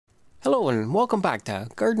Hello and welcome back to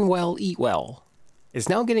Garden Well, Eat Well. It's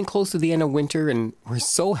now getting close to the end of winter and we're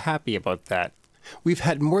so happy about that. We've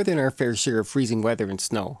had more than our fair share of freezing weather and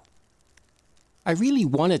snow. I really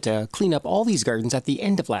wanted to clean up all these gardens at the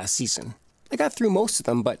end of last season. I got through most of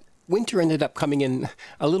them, but winter ended up coming in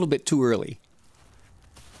a little bit too early.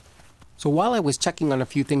 So while I was checking on a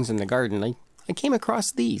few things in the garden, I came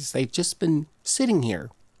across these. They've just been sitting here,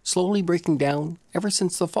 slowly breaking down ever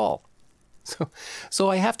since the fall. So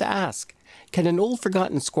I have to ask, can an old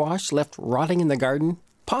forgotten squash left rotting in the garden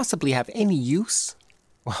possibly have any use?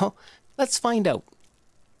 Well, let's find out.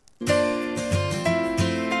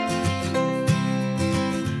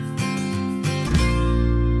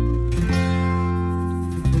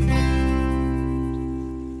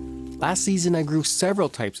 Last season I grew several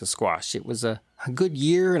types of squash. It was a good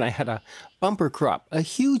year and I had a bumper crop, a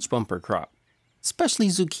huge bumper crop, especially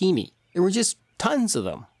zucchini. There were just tons of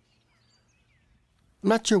them. I'm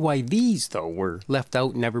not sure why these, though, were left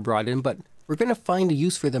out and never brought in, but we're going to find a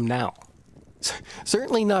use for them now.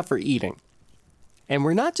 Certainly not for eating. And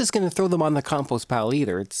we're not just going to throw them on the compost pile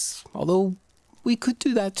either, although we could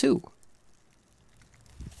do that too.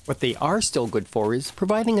 What they are still good for is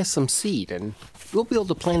providing us some seed, and we'll be able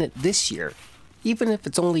to plant it this year, even if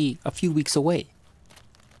it's only a few weeks away.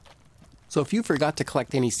 So if you forgot to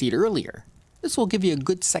collect any seed earlier, this will give you a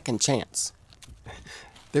good second chance.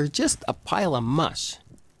 They're just a pile of mush,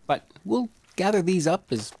 but we'll gather these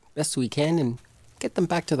up as best we can and get them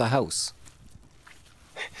back to the house.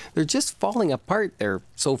 They're just falling apart, they're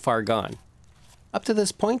so far gone. Up to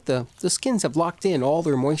this point, the skins have locked in all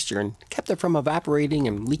their moisture and kept it from evaporating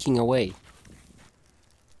and leaking away.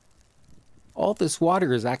 All this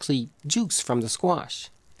water is actually juice from the squash.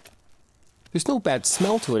 There's no bad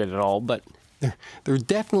smell to it at all, but they're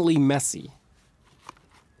definitely messy.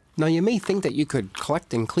 Now you may think that you could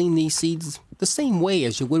collect and clean these seeds the same way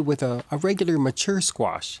as you would with a regular mature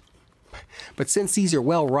squash. But since these are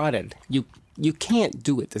well rotted, you can't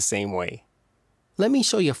do it the same way. Let me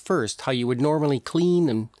show you first how you would normally clean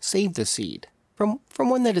and save the seed from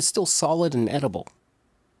one that is still solid and edible.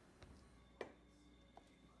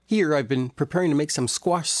 Here I've been preparing to make some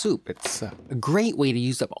squash soup. It's a great way to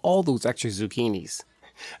use up all those extra zucchinis,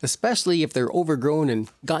 especially if they're overgrown and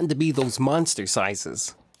gotten to be those monster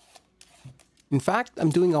sizes. In fact,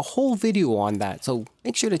 I'm doing a whole video on that, so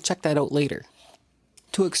make sure to check that out later.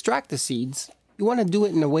 To extract the seeds, you want to do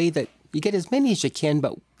it in a way that you get as many as you can,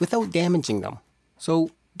 but without damaging them.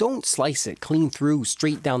 So don't slice it clean through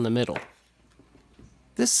straight down the middle.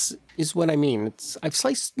 This is what I mean. I've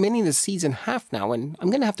sliced many of the seeds in half now, and I'm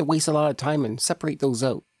going to have to waste a lot of time and separate those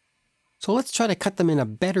out. So let's try to cut them in a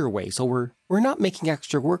better way so we're not making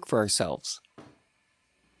extra work for ourselves.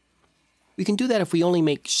 We can do that if we only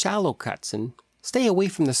make shallow cuts and stay away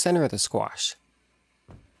from the center of the squash.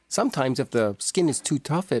 Sometimes if the skin is too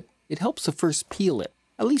tough, it helps to first peel it.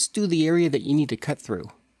 At least do the area that you need to cut through.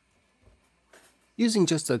 Using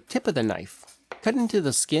just the tip of the knife, cut into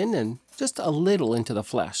the skin and just a little into the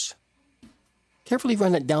flesh. Carefully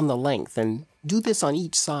run it down the length and do this on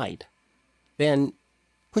each side. Then,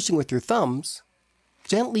 pushing with your thumbs,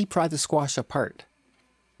 gently pry the squash apart.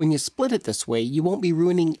 When you split it this way, you won't be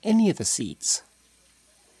ruining any of the seeds.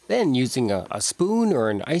 Then, using a spoon or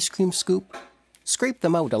an ice cream scoop, scrape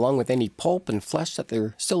them out along with any pulp and flesh that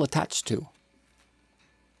they're still attached to.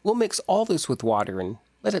 We'll mix all this with water and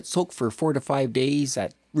let it soak for 4 to 5 days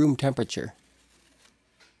at room temperature.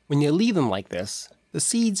 When you leave them like this, the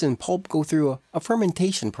seeds and pulp go through a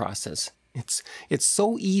fermentation process. It's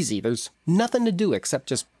so easy, there's nothing to do except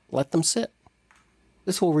just let them sit.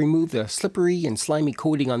 This will remove the slippery and slimy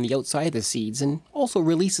coating on the outside of the seeds and also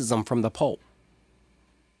releases them from the pulp.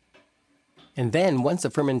 And then, once the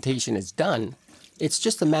fermentation is done, it's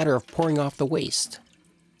just a matter of pouring off the waste.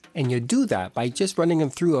 And you do that by just running them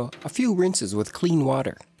through a few rinses with clean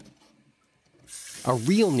water. A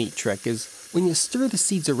real neat trick is when you stir the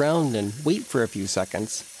seeds around and wait for a few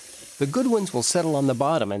seconds, the good ones will settle on the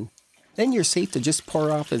bottom and then you're safe to just pour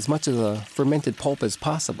off as much of the fermented pulp as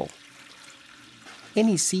possible.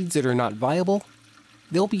 Any seeds that are not viable,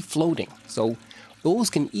 they'll be floating, so those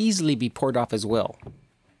can easily be poured off as well.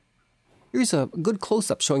 Here's a good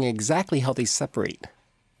close-up showing exactly how they separate.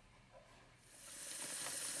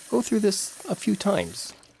 Go through this a few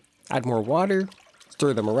times. Add more water,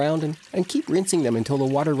 stir them around, and keep rinsing them until the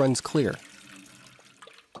water runs clear.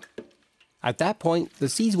 At that point, the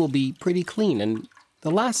seeds will be pretty clean, and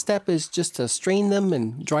the last step is just to strain them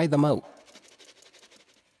and dry them out.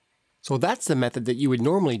 So that's the method that you would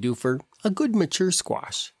normally do for a good mature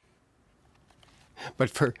squash. But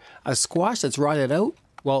for a squash that's rotted out,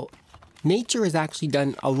 well, nature has actually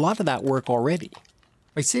done a lot of that work already.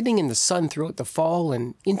 By sitting in the sun throughout the fall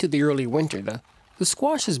and into the early winter, the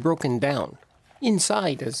squash is broken down.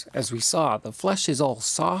 Inside, as we saw, the flesh is all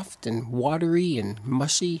soft and watery and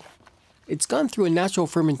mushy. It's gone through a natural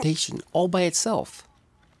fermentation all by itself.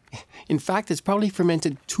 In fact, it's probably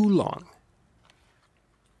fermented too long.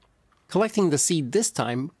 Collecting the seed this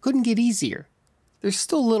time couldn't get easier. There's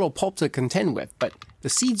still a little pulp to contend with, but the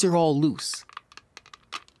seeds are all loose.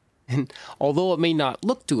 And although it may not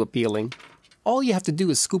look too appealing, all you have to do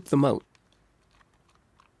is scoop them out.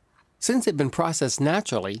 Since they've been processed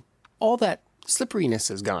naturally, all that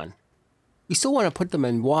slipperiness is gone. We still want to put them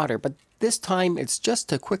in water, but this time it's just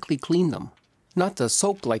to quickly clean them, not to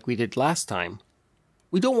soak like we did last time.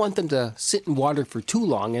 We don't want them to sit in water for too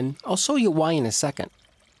long, and I'll show you why in a second.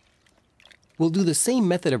 We'll do the same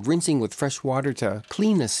method of rinsing with fresh water to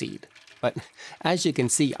clean the seed, but as you can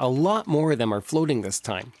see, a lot more of them are floating this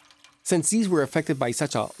time. Since these were affected by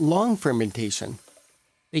such a long fermentation,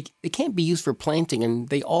 they can't be used for planting and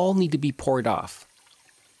they all need to be poured off.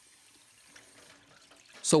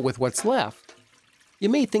 So with what's left, you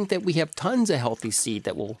may think that we have tons of healthy seed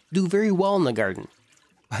that will do very well in the garden.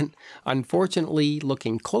 But unfortunately,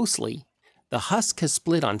 looking closely, the husk has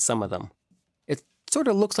split on some of them. It sort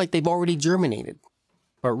of looks like they've already germinated.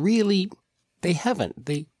 But really, they haven't.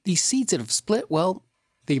 These seeds that have split, well,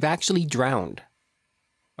 they've actually drowned.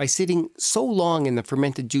 By sitting so long in the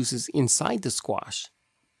fermented juices inside the squash,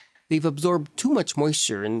 they've absorbed too much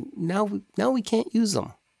moisture and now we can't use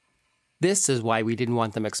them. This is why we didn't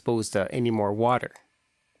want them exposed to any more water.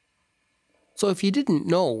 So if you didn't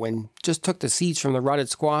know and just took the seeds from the rotted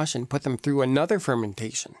squash and put them through another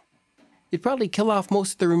fermentation, you'd probably kill off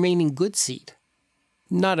most of the remaining good seed.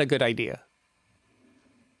 Not a good idea.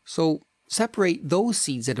 So separate those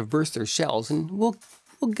seeds that have burst their shells and we'll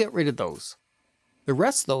get rid of those. The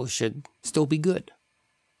rest, though, should still be good.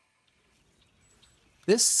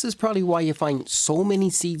 This is probably why you find so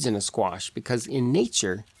many seeds in a squash, because in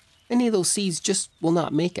nature, any of those seeds just will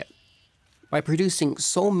not make it. By producing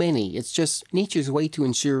so many, it's just nature's way to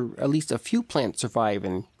ensure at least a few plants survive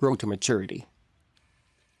and grow to maturity.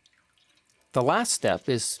 The last step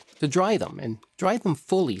is to dry them, and dry them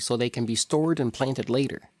fully so they can be stored and planted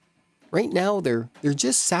later. Right now, they're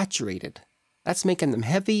just saturated. That's making them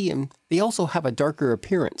heavy, and they also have a darker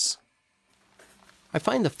appearance. I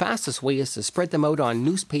find the fastest way is to spread them out on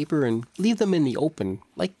newspaper and leave them in the open,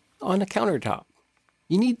 like on a countertop.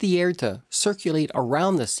 You need the air to circulate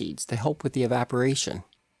around the seeds to help with the evaporation.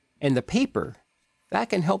 And the paper, that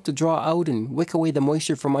can help to draw out and wick away the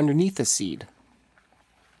moisture from underneath the seed.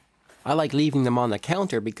 I like leaving them on the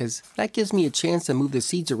counter because that gives me a chance to move the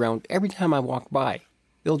seeds around every time I walk by.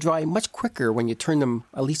 They'll dry much quicker when you turn them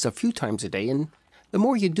at least a few times a day, and the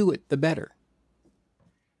more you do it, the better.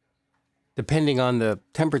 Depending on the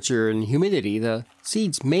temperature and humidity, the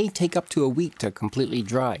seeds may take up to a week to completely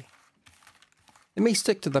dry. They may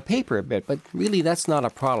stick to the paper a bit, but really that's not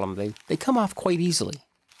a problem. They come off quite easily.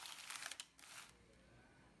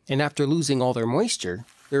 And after losing all their moisture,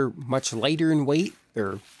 they're much lighter in weight,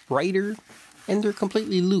 they're brighter, and they're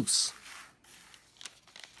completely loose.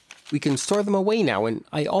 We can store them away now, and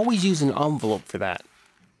I always use an envelope for that.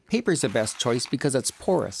 Paper's the best choice because it's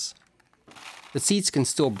porous. The seeds can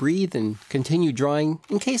still breathe and continue drying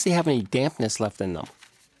in case they have any dampness left in them.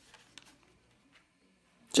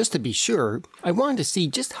 Just to be sure, I wanted to see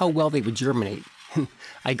just how well they would germinate.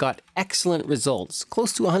 I got excellent results,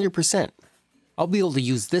 close to 100%. I'll be able to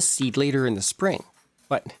use this seed later in the spring,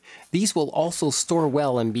 but these will also store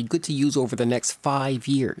well and be good to use over the next 5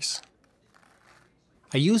 years.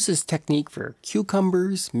 I use this technique for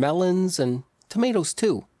cucumbers, melons, and tomatoes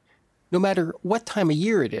too. No matter what time of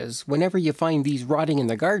year it is, whenever you find these rotting in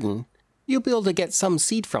the garden, you'll be able to get some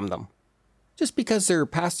seed from them. Just because they're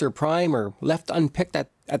past their prime or left unpicked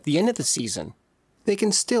at the end of the season, they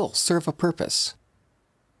can still serve a purpose.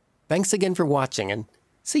 Thanks again for watching, and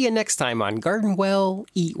see you next time on Garden Well,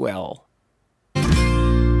 Eat Well.